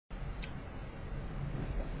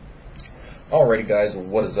Alrighty guys,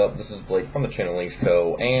 what is up? This is Blake from the channel Links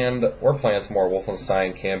Co. And we're playing some more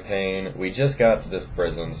Wolfenstein campaign. We just got to this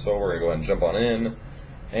prison, so we're going to go ahead and jump on in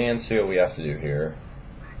and see what we have to do here.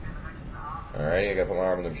 Alrighty, I got to put my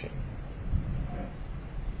arm in the machine.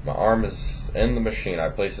 My arm is in the machine. I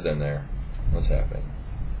placed it in there. What's happening?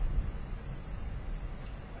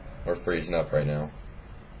 We're freezing up right now.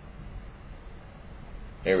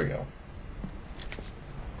 Here we go.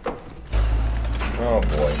 Oh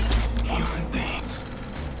boy. Human beings,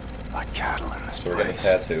 like cattle in this So we're getting a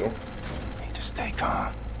place. tattoo. Need to stay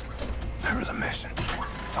calm. Remember the mission.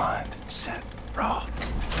 Find, set, Roth.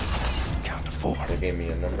 Count to 4. They gave me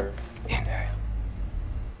a number. Inhale.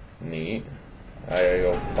 Neat. I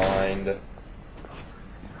go find...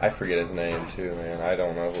 I forget his name too, man. I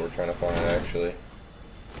don't know who we're trying to find, actually.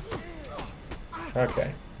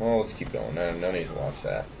 Okay. Well, let's keep going. No need to watch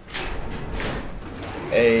that.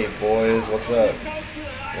 Hey, boys. What's up?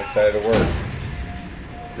 I'm excited to work.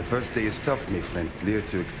 The first day is tough, my friend. Clear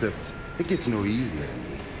to accept. It gets no easier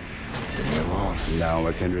than me. Now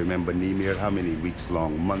I can remember near how many weeks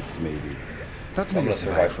long, months maybe. Not I'm many gonna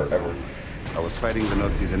survive for forever. long. I was fighting the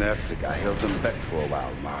Nazis in Africa. I held them back for a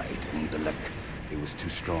while. My intellect, it was too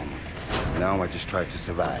strong. Now I just try to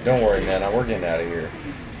survive. Don't worry, man. We're getting out of here.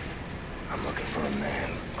 I'm looking for a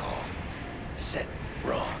man called Set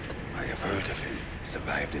Roth. I have heard of him.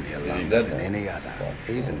 Survived in here Is he longer dead than now? any other. Block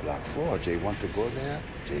He's 4. in Block 4. Jay want to go there?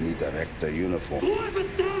 Jay need director uniform.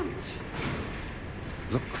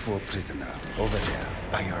 Look for a prisoner over there,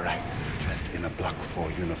 by your right, dressed in a Block 4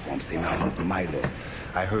 uniform. Say now is Milo.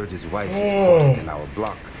 I heard his wife is quartered in our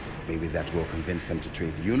block. Maybe that will convince him to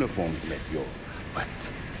trade the uniforms, let yo. But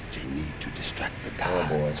Jay need to distract the Oh,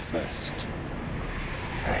 boy. guards first.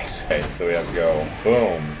 Nice. Okay, so we have to go.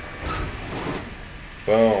 Boom.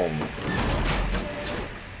 Boom.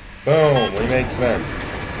 Boom. We made cement.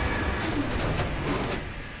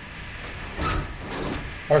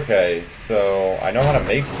 Okay, so I know how to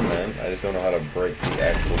make cement. I just don't know how to break the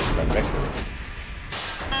actual cement mixer.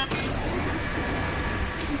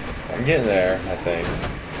 I'm getting there, I think.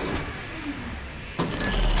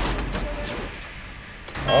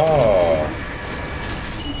 Oh.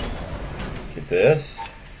 Get this.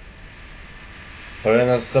 Put it in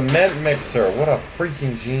a cement mixer. What a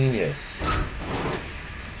freaking genius.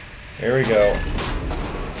 Here we go.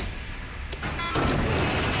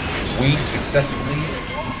 We successfully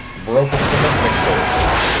broke a cement mixer.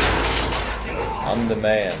 I'm the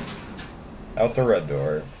man. Out the red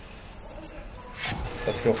door.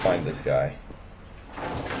 Let's go find this guy.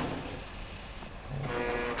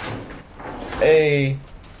 Hey!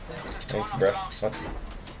 Thanks, bruh. What?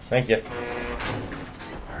 Thank you.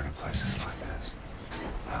 Heard of places like this.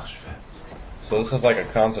 Auschwitz. So this is like a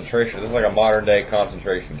concentration. This is like a modern day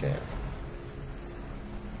concentration camp.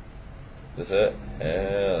 Is this it?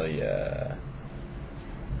 Hell yeah.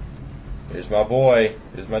 Here's my boy.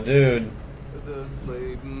 Here's my dude.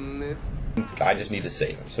 I just need to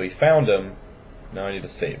save him. So he found him. Now I need to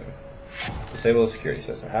save him. Disable the security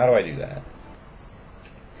system. How do I do that?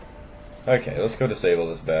 Okay, let's go disable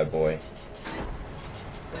this bad boy.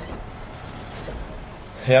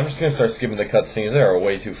 Hey, I'm just gonna start skipping the cutscenes. They are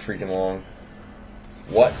way too freaking long.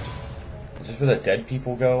 What? Is this where the dead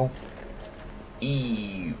people go?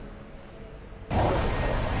 Ew.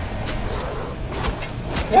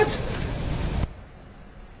 What?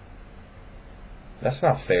 That's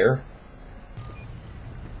not fair.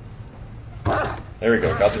 There we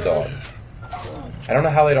go, got the dog. I don't know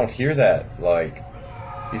how they don't hear that. Like,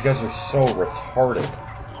 these guys are so retarded.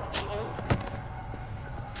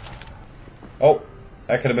 Oh,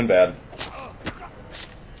 that could have been bad.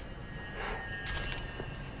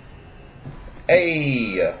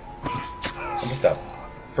 Hey! I'm just a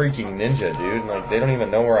freaking ninja, dude. Like, they don't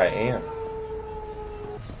even know where I am.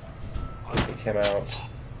 They came out.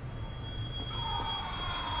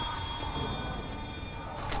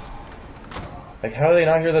 Like, how do they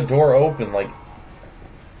not hear the door open? Like,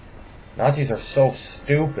 Nazis are so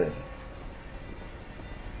stupid.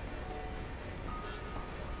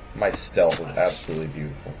 My stealth is absolutely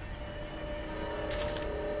beautiful.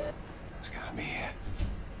 It's gotta be it.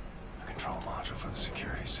 A control module for the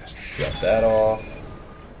security system. Shut that off.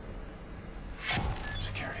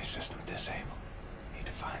 Security system's disabled. Need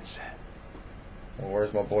to find Set. Well,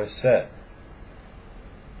 where's my boy Set?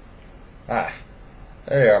 Ah,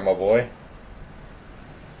 there you are, my boy.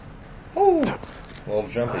 Ooh, a little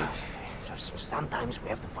jumpy. So sometimes we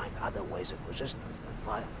have to find other ways of resistance than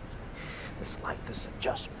violence. The slightest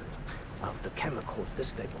adjustment of the chemicals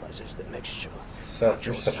destabilizes the mixture. Set,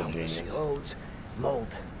 you're such a genius. Corrodes, mold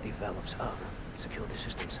develops. Secure the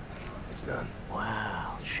systems. It's done.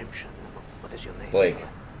 Wow, Shimshan. What is your name? Blake.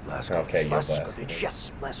 Blazkowicz. Okay, yeah, Blazkowicz. Blazkowicz,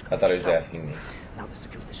 yes, Blazkowicz. I thought he was So, asking me. now the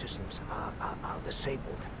security systems are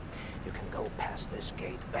disabled. You can go past this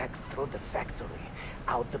gate, back through the factory,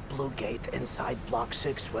 out the blue gate inside Block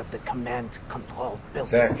 6 where the command control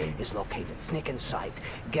building Exactly. is located. Sneak inside,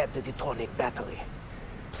 get the detonic battery.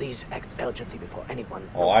 Please act urgently before anyone...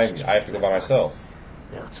 Oh, I have to go by myself.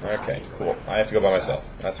 That's Okay, fine. cool. I have to go by myself.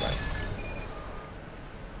 That's nice.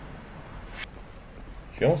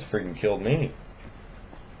 She almost freaking killed me.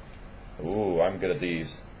 Ooh, I'm good at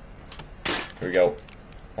these. Here we go.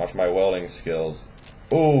 Watch my welding skills.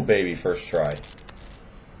 Ooh, baby, first try.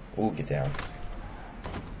 Ooh, get down.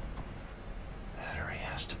 Battery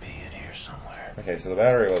has to be in here somewhere. Okay, so the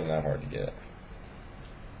battery wasn't that hard to get.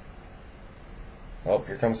 Oh,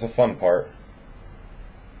 here comes the fun part.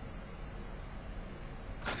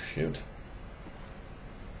 Shoot.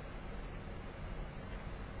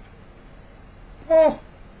 Oh!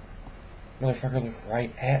 Motherfucker looked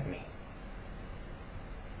right at me.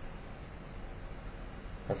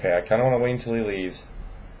 Okay, I kind of want to wait until he leaves.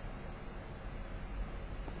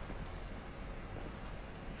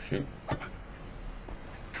 Shoot.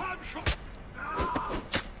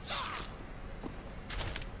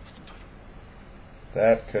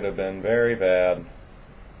 That could have been very bad.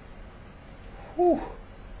 Whew.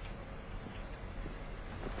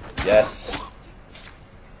 Yes.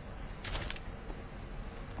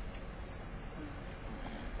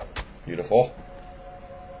 Beautiful.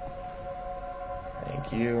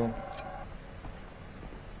 Thank you.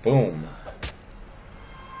 Boom.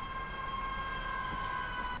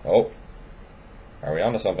 Oh. Are we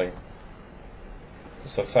onto something?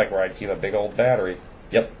 This looks like where I'd keep a big old battery.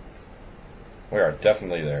 Yep. We are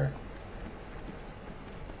definitely there.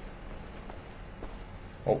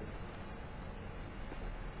 Oh.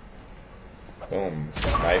 Boom.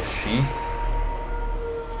 Knife sheath.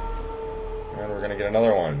 And we're gonna get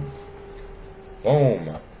another one.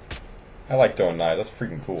 Boom. I like doing knives. That's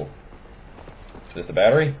freaking cool. Is this the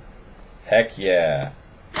battery? Heck yeah.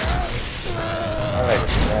 Alright,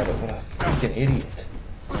 grab it. What a freaking idiot.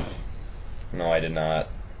 No, I did not.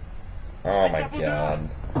 Oh my god.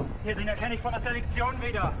 Hier, den erkenne ich von der Selektion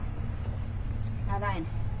wieder. Nein,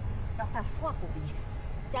 noch das Vorprobi.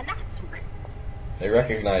 Der Nachtzug. They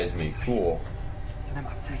recognize me. Cool. Zu dem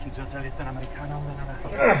Abzeichen zur ist ein Amerikaner und ein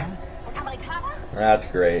Ein Amerikaner? That's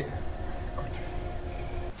great.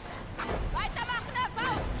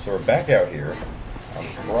 So we're back out here. I'm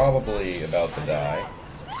probably about to die.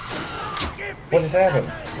 What just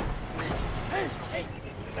happened?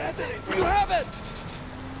 You have it!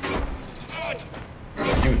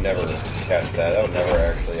 You would never catch that. That would never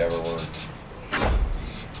actually ever work.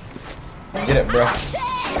 Get it, bro.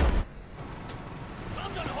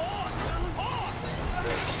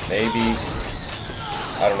 Maybe.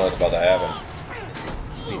 I don't know what's about to happen.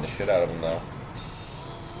 Beating the shit out of him, though.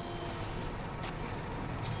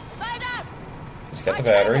 Just get the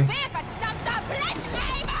battery.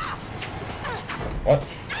 What?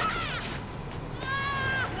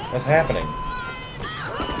 What's happening?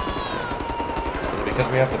 Is it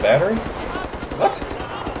because we have the battery? What?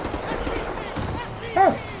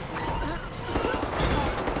 Huh.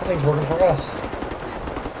 That thing's working for us.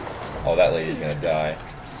 Oh, that lady's gonna die.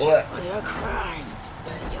 What? You're crying.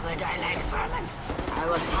 You will die like vermin. I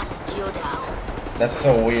will hunt you down. That's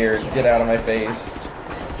so weird. Get out of my face.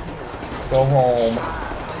 Go home.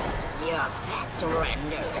 Your fat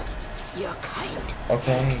surrendered. Your kind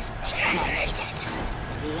Okay. exterminated.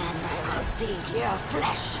 And I will feed your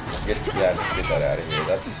flesh. Just get that out of here.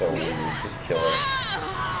 That's so weird. Just kill her.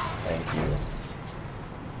 Thank you.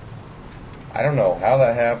 I don't know how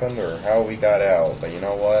that happened or how we got out, but you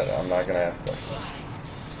know what? I'm not gonna ask questions.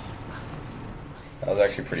 That was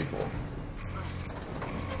actually pretty cool.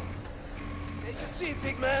 Take a seat,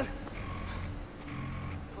 big man.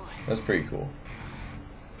 That's pretty cool.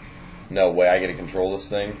 No way I get to control this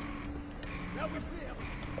thing. Now we're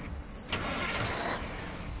free.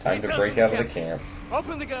 Time to break out of the camp.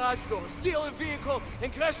 Open the garage door, steal a vehicle,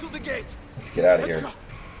 and crash through the gate. Let's get out of Let's here. go.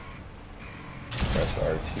 Press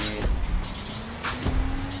RT.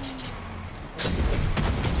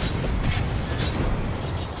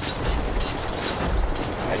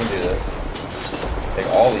 I can do this. Take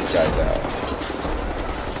all these guys out.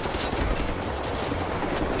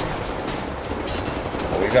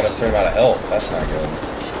 Oh, we've got a certain amount of health. That's not good.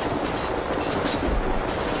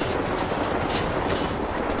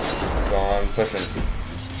 Go on, pushing.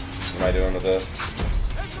 What am I doing with this?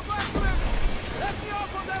 It's the blacksmith. Let me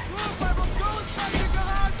off on that roof. I will go inside the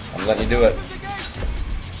garage. I'm letting you do it. Open the gate.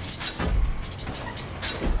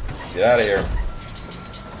 Get out of here.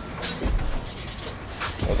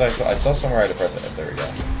 I saw somewhere I had to press it. There we go.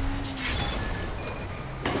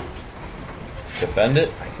 Defend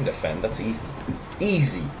it? I can defend. That's easy.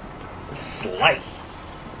 Easy. Slice.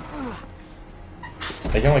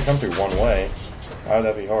 They can only come through one way. Why would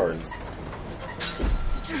that be hard?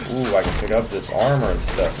 Ooh, I can pick up this armor and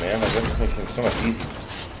stuff, man. Like, that just makes things so much easier.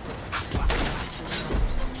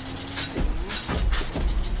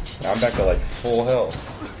 Now I'm back to, like, full health.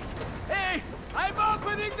 Hey! I'm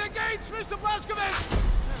opening the gates, Mr. Blazkowicz!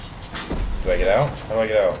 Do I get out? How do I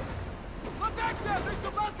get out? Protect them,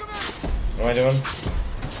 Mr. Blazkowicz! What am I doing?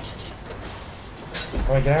 How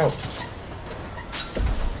do I get out?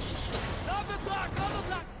 On the block, on the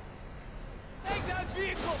block! Take that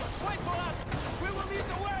vehicle, wait for us! We will lead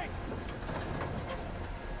the way!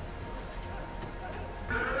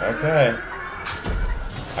 Okay.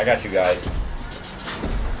 I got you guys.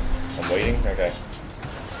 I'm waiting? Okay.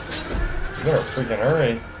 You better freaking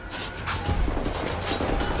hurry.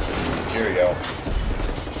 Here we go.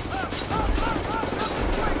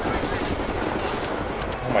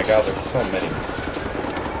 Oh my god, there's so many.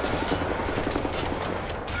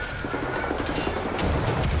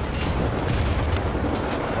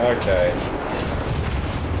 Okay.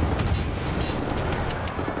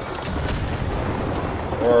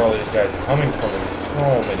 Where are all these guys coming from? There's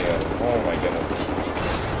so many of them. Oh my goodness.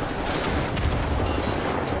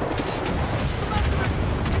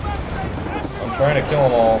 I'm trying to kill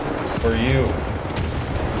them all for you.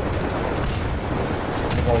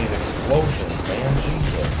 Look at all these explosions, man.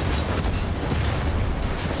 Jesus.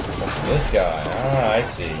 What's this guy? Ah, I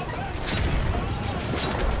see.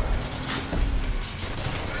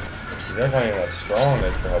 They're not even that strong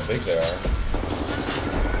for how big they are.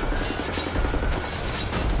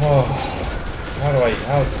 Oh,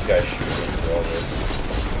 how is this guy shooting through all this?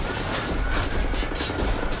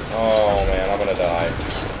 Oh man, I'm gonna die.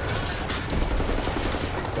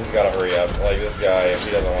 He's gotta hurry up. Like, this guy, if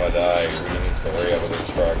he doesn't want to die, he needs to hurry up with his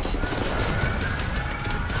truck.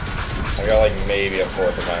 I got like maybe a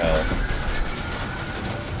fourth of my health.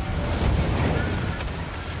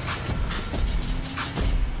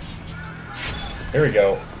 Here we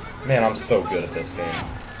go. Man, I'm so good at this game.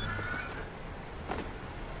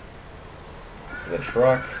 The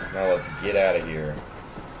truck. Now let's get out of here.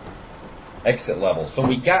 Exit level. So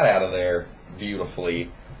we got out of there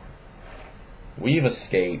beautifully. We've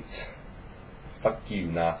escaped. Fuck you,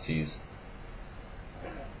 Nazis.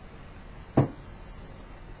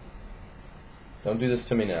 Don't do this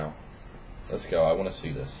to me now. Let's go. I want to see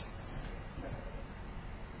this.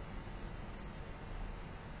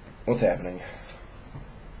 What's happening?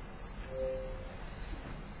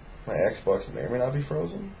 My Xbox may or may not be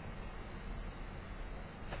frozen.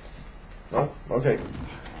 No? Okay.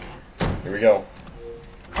 Here we go.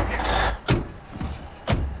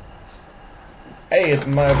 Hey, it's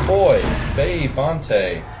my boy, Babe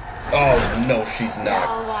Bonte. Oh, no, she's not.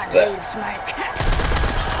 No one That- leaves my cat.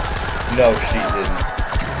 No, she didn't.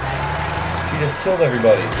 She just killed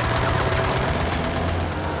everybody.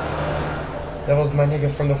 That was my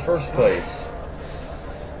nigga from the first place.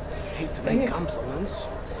 Hate to Dang make it. compliments,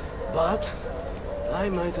 but I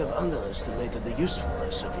might have underestimated the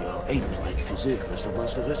usefulness of your ape-like physique, Mr.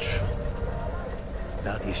 Blazkowicz.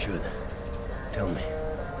 That you should. Tell me.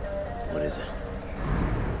 What is it?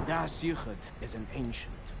 Das Yichud is an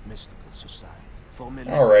ancient mystical society. For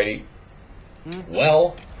millennia. Alrighty.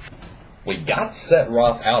 Well, we got Set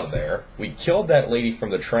Roth out of there. We killed that lady from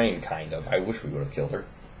the train, kind of. I wish we would have killed her.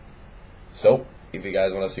 So, if you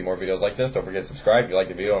guys want to see more videos like this, don't forget to subscribe. If you like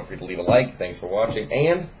the video, don't forget to leave a like. Thanks for watching,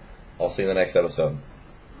 and I'll see you in the next episode.